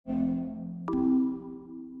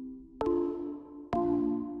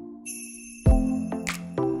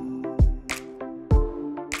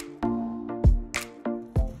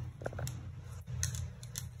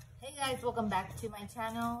welcome back to my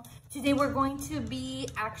channel. Today we're going to be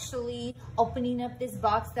actually opening up this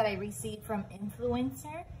box that I received from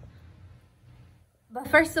Influencer. But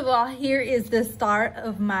first of all, here is the start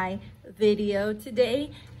of my video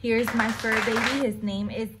today. Here's my fur baby. His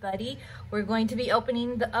name is Buddy. We're going to be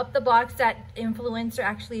opening up the box that Influencer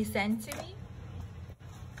actually sent to me.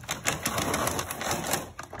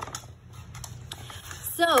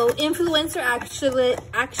 So Influencer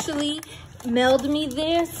actually mailed me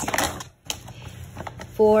this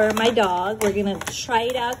for my dog. We're gonna try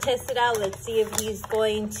it out, test it out. Let's see if he's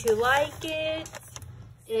going to like it.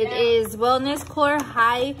 It is Wellness Core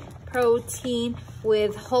High Protein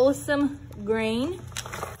with wholesome grain.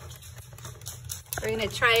 We're gonna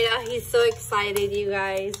try it out. He's so excited, you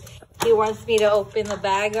guys. He wants me to open the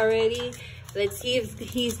bag already. Let's see if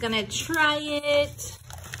he's gonna try it.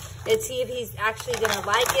 Let's see if he's actually gonna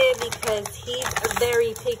like it because he's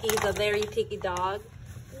very picky. He's a very picky dog.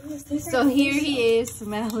 So here he is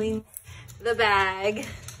smelling the bag.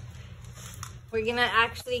 We're gonna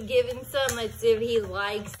actually give him some. Let's see if he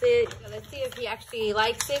likes it. Let's see if he actually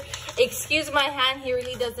likes it. Excuse my hand, he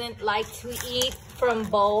really doesn't like to eat from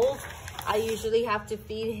bowls. I usually have to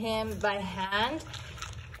feed him by hand.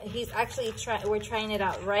 He's actually we're trying it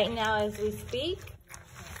out right now as we speak.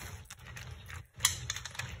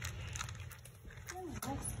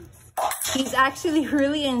 He's actually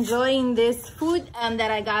really enjoying this food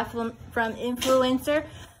that I got from Influencer.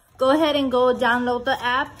 Go ahead and go download the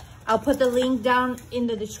app. I'll put the link down in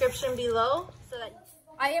the description below.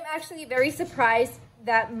 I am actually very surprised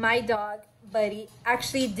that my dog, Buddy,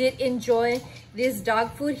 actually did enjoy this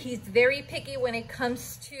dog food. He's very picky when it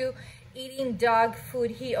comes to eating dog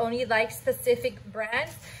food. He only likes specific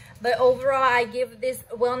brands. But overall, I give this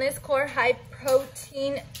Wellness Core High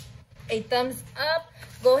Protein a thumbs up.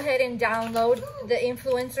 Go ahead and download the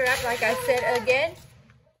Influencer app, like I said again.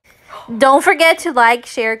 Don't forget to like,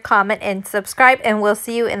 share, comment, and subscribe, and we'll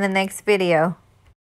see you in the next video.